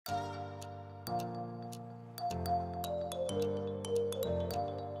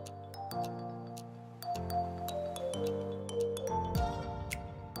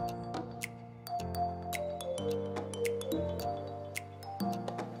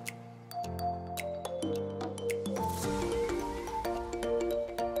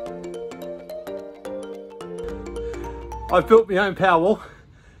I've built my own Powerwall.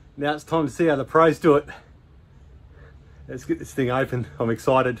 Now it's time to see how the pros do it. Let's get this thing open. I'm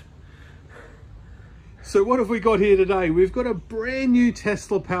excited. So what have we got here today? We've got a brand new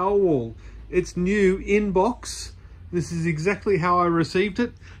Tesla Powerwall. It's new in box. This is exactly how I received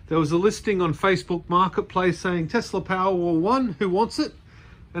it. There was a listing on Facebook Marketplace saying Tesla Powerwall 1, who wants it?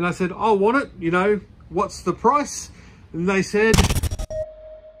 And I said, I want it, you know, what's the price? And they said,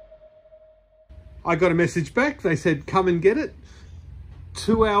 I got a message back. They said, come and get it.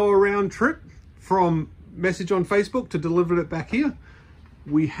 2-hour round trip from message on Facebook to deliver it back here.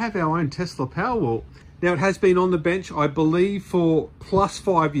 We have our own Tesla Powerwall. Now it has been on the bench, I believe, for plus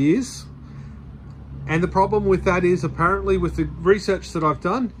 5 years. And the problem with that is, apparently with the research that I've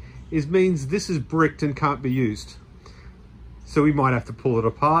done, means this is bricked and can't be used. So we might have to pull it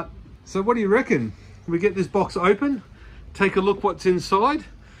apart. So what do you reckon? We get this box open, take a look what's inside,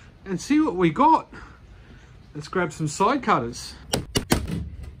 and see what we got. Let's grab some side cutters.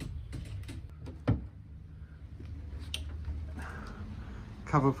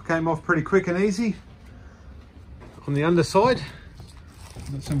 Cover came off pretty quick and easy. On the underside,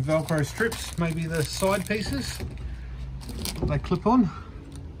 got some Velcro strips, maybe the side pieces. They clip on.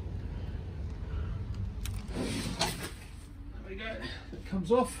 There we go, it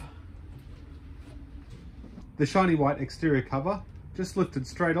comes off. The shiny white exterior cover just lifted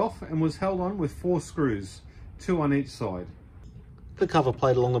straight off and was held on with 4 screws, 2 on each side. The cover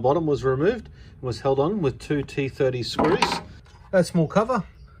plate along the bottom was removed and was held on with 2 T30 screws. That small cover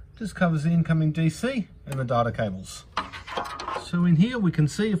just covers the incoming DC and the data cables. So in here we can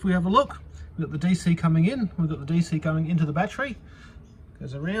see, if we have a look, we've got the DC coming in, we've got the DC going into the battery,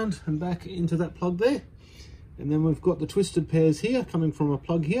 goes around and back into that plug there. And then we've got the twisted pairs here coming from a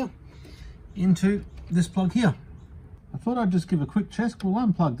plug here into this plug here. I thought I'd just give a quick check. We'll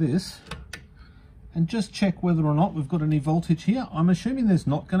unplug this and just check whether or not we've got any voltage here. I'm assuming there's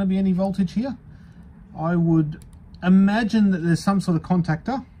not going to be any voltage here. I would imagine that there's some sort of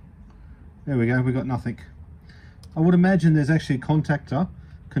contactor. There we go, we got nothing. I would imagine there's actually a contactor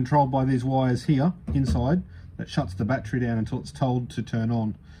controlled by these wires here inside that shuts the battery down until it's told to turn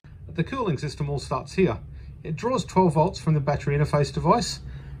on. The cooling system all starts here. It draws 12 volts from the battery interface device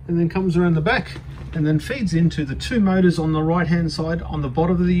and then comes around the back and then feeds into the 2 motors on the right hand side on the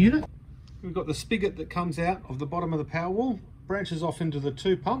bottom of the unit. We've got the spigot that comes out of the bottom of the Powerwall, branches off into the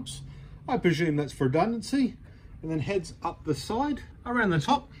 2 pumps. I presume that's for redundancy, and then heads up the side. Around the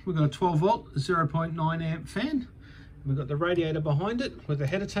top, we've got a 12 volt, 0.9 amp fan. We've got the radiator behind it with the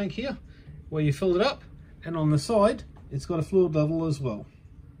header tank here, where you fill it up, and on the side, it's got a fluid level as well.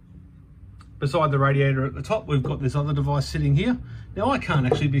 Beside the radiator at the top, we've got this other device sitting here. Now I can't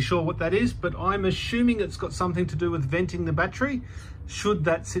actually be sure what that is, but I'm assuming it's got something to do with venting the battery, should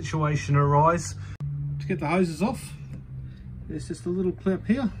that situation arise. To get the hoses off, there's just a little clip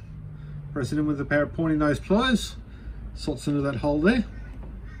here. Press it in with a pair of pointing nose pliers, slots into that hole there.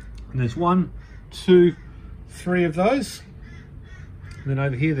 And there's 1, 2, 3 of those. And then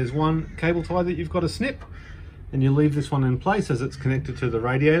over here, there's 1 cable tie that you've got to snip. And you leave this one in place as it's connected to the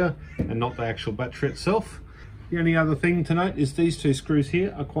radiator and not the actual battery itself. The only other thing to note is these 2 screws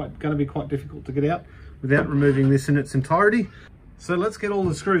here are going to be quite difficult to get out without removing this in its entirety. So let's get all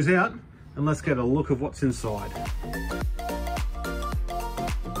the screws out and let's get a look of what's inside.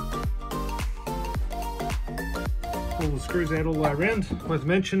 All the screws out all the way around. Worth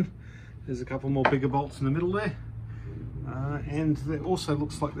mention, there's a couple more bigger bolts in the middle there. And there also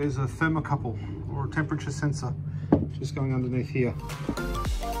looks like there's a thermocouple or a temperature sensor just going underneath here.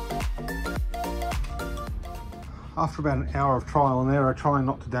 After about an hour of trial and error, trying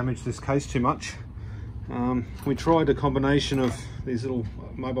not to damage this case too much, we tried a combination of these little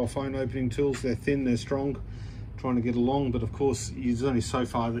mobile phone opening tools. They're thin, they're strong, trying to get along, but of course there's only so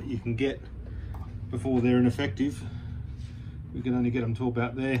far that you can get before they're ineffective. We can only get them to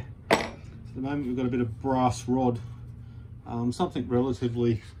about there. At the moment we've got a bit of brass rod, something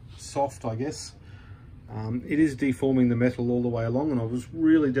relatively soft, I guess. It is deforming the metal all the way along, and I was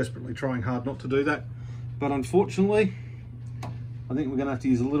really desperately trying hard not to do that. But unfortunately, I think we're going to have to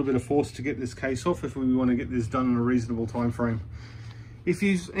use a little bit of force to get this case off if we want to get this done in a reasonable time frame. If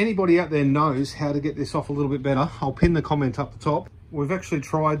anybody out there knows how to get this off a little bit better, I'll pin the comment up the top. We've actually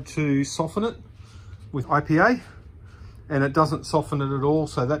tried to soften it with IPA, and it doesn't soften it at all,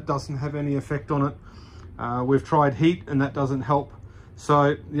 so that doesn't have any effect on it. We've tried heat and that doesn't help,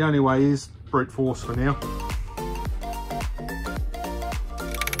 so the only way is brute force for now.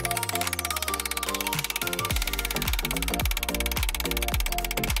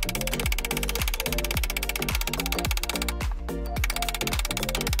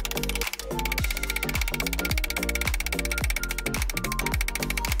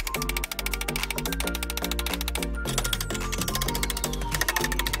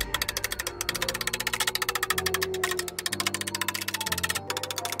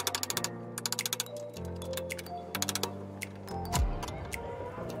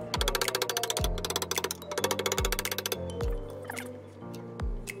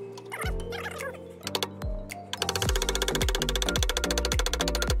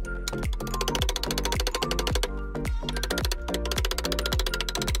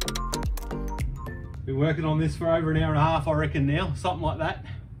 working on this for over an hour and a half, I reckon now, something like that.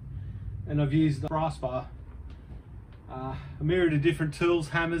 And I've used the brass bar, a myriad of different tools,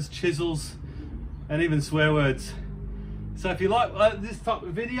 hammers, chisels, and even swear words. So if you like this type of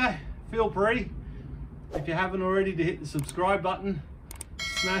video, feel free, if you haven't already, to hit the subscribe button,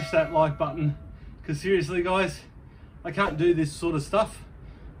 smash that like button, because seriously guys, I can't do this sort of stuff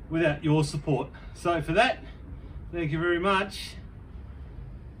without your support. So for that, thank you very much.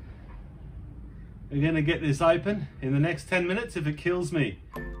 We're going to get this open in the next 10 minutes if it kills me.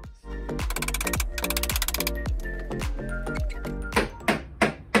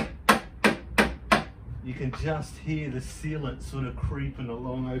 You can just hear the sealant sort of creeping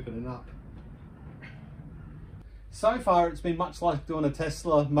along, opening up. So far it's been much like doing a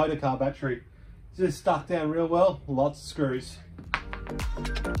Tesla motor car battery. Just stuck down real well, lots of screws.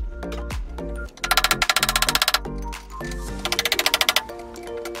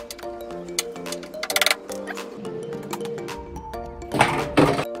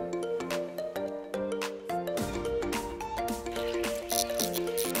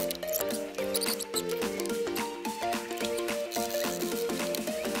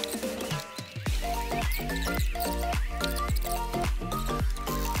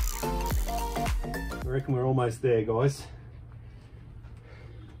 I reckon we're almost there, guys.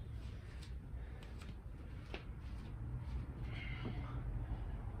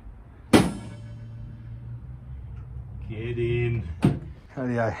 Get in.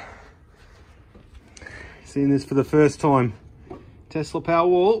 Rightio. Seeing this for the first time. Tesla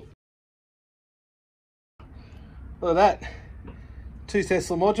Powerwall. Look at that. 2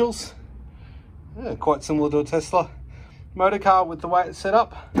 Tesla modules. Yeah, quite similar to a Tesla motor car with the way it's set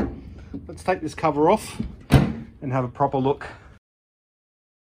up. Let's take this cover off and have a proper look.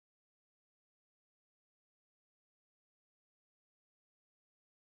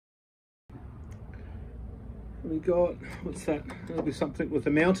 We got, what's that? That'll be something with the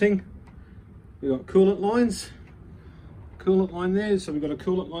mounting. We got coolant lines. Coolant line there, so we've got a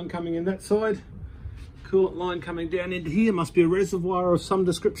coolant line coming in that side. Coolant line coming down into here. Must be a reservoir of some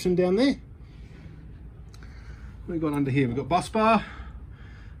description down there. What we got under here? We've got bus bar.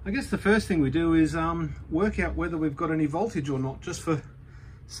 I guess the first thing we do is work out whether we've got any voltage or not, just for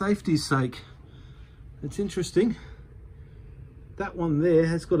safety's sake. It's interesting. That one there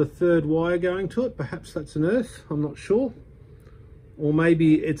has got a 3rd wire going to it. Perhaps that's an earth, I'm not sure. Or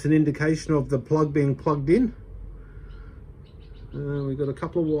maybe it's an indication of the plug being plugged in. We've got a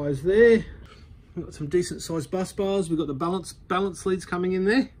couple of wires there. We've got some decent sized bus bars. We've got the balance leads coming in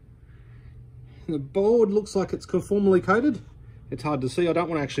there. The board looks like it's conformally coated. It's hard to see. I don't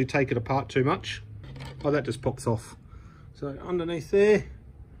want to actually take it apart too much. Oh, that just pops off. So underneath there,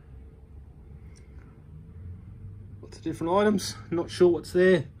 lots of different items. Not sure what's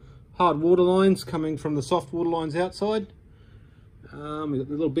there. Hard water lines coming from the soft water lines outside. We've got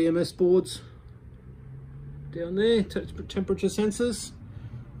the little BMS boards down there, temperature sensors.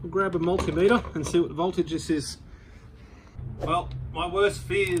 We'll grab a multimeter and see what the voltage this is. Well, my worst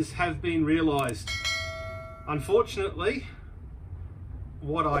fears have been realised. Unfortunately,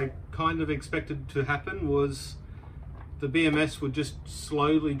 what I kind of expected to happen was the BMS would just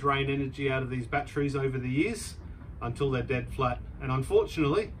slowly drain energy out of these batteries over the years until they're dead flat. And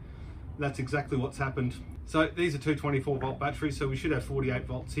unfortunately, that's exactly what's happened. So these are 224 volt batteries, so we should have 48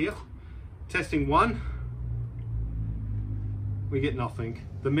 volts here. Testing 1, we get nothing.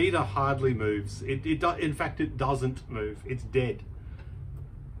 The meter hardly moves. In fact, it doesn't move. It's dead.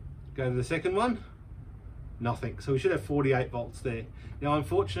 Go to the second one. Nothing. So we should have 48 volts there. Now,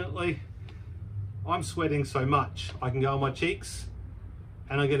 unfortunately, I'm sweating so much, I can go on my cheeks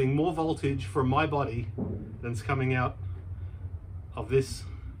and I'm getting more voltage from my body than's coming out of this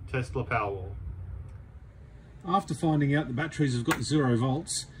Tesla Powerwall. After finding out the batteries have got 0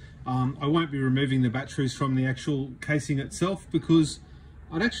 volts, I won't be removing the batteries from the actual casing itself because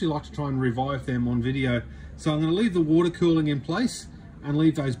I'd actually like to try and revive them on video. So I'm going to leave the water cooling in place and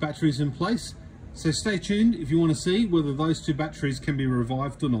leave those batteries in place. So stay tuned if you want to see whether those 2 batteries can be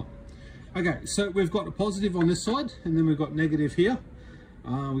revived or not. Okay, so we've got a positive on this side and then we've got negative here.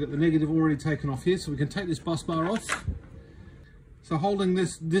 We've got the negative already taken off here, so we can take this bus bar off. So holding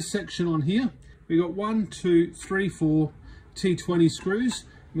this section on here, we've got 1, 2, 3, 4 T20 screws.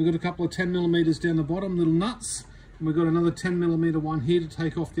 We've got a couple of 10mm down the bottom, little nuts. And we've got another 10mm one here to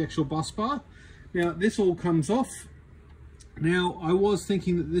take off the actual bus bar. Now this all comes off. Now I was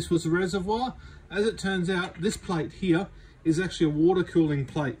thinking that this was a reservoir. As it turns out, this plate here is actually a water cooling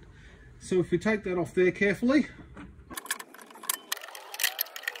plate. So if we take that off there carefully,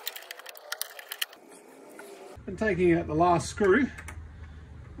 and taking out the last screw,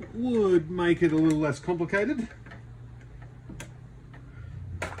 would make it a little less complicated.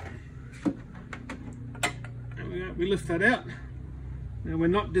 There we go, we lift that out. Now we're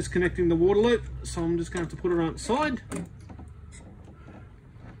not disconnecting the water loop, so I'm just going to have to put it on its side.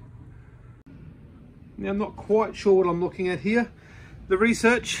 Now I'm not quite sure what I'm looking at here. The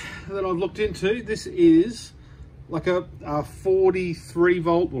research that I've looked into, this is like a 43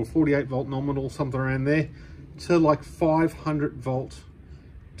 volt or 48 volt nominal, something around there, to like 500 volt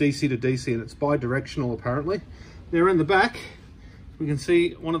DC to DC, and it's bi-directional apparently. Now in the back, we can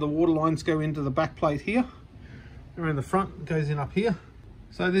see one of the water lines go into the back plate here. Around the front, it goes in up here.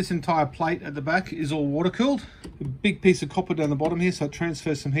 So this entire plate at the back is all water cooled. A big piece of copper down the bottom here, so it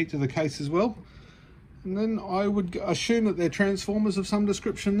transfers some heat to the case as well. And then I would assume that they're transformers of some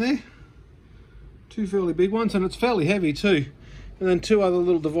description there. Two fairly big ones, and it's fairly heavy too. And then two other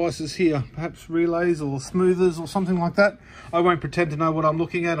little devices here, perhaps relays or smoothers or something like that. I won't pretend to know what I'm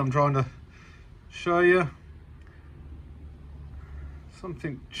looking at. I'm trying to show you.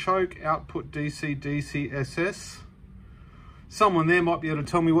 Something choke output DCDC SS. Someone there might be able to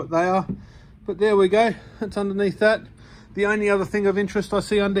tell me what they are. But there we go, that's underneath that. The only other thing of interest I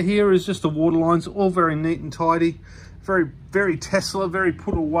see under here is just the water lines, all very neat and tidy. Very Tesla, very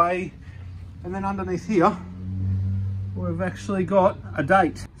put away. And then underneath here, we've actually got a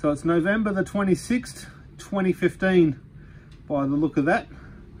date. So it's November the 26th, 2015, by the look of that.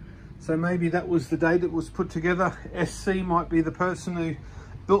 So maybe that was the date it was put together. SC might be the person who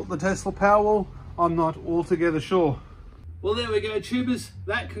built the Tesla Powerwall. I'm not altogether sure. Well, there we go, tubers.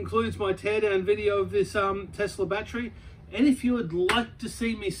 That concludes my teardown video of this Tesla battery. And if you would like to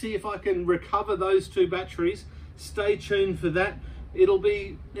see me see if I can recover those two batteries, stay tuned for that. It'll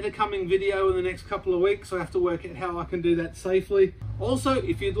be in a coming video in the next couple of weeks. I have to work out how I can do that safely. Also,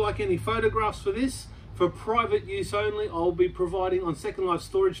 if you'd like any photographs for this, for private use only, I'll be providing on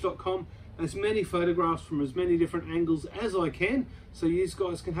secondlifestorage.com as many photographs from as many different angles as I can, so you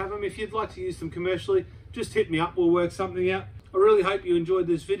guys can have them. If you'd like to use them commercially, just hit me up, we'll work something out. I really hope you enjoyed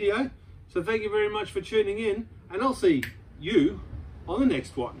this video. So thank you very much for tuning in, and I'll see you on the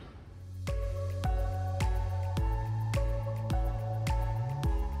next one.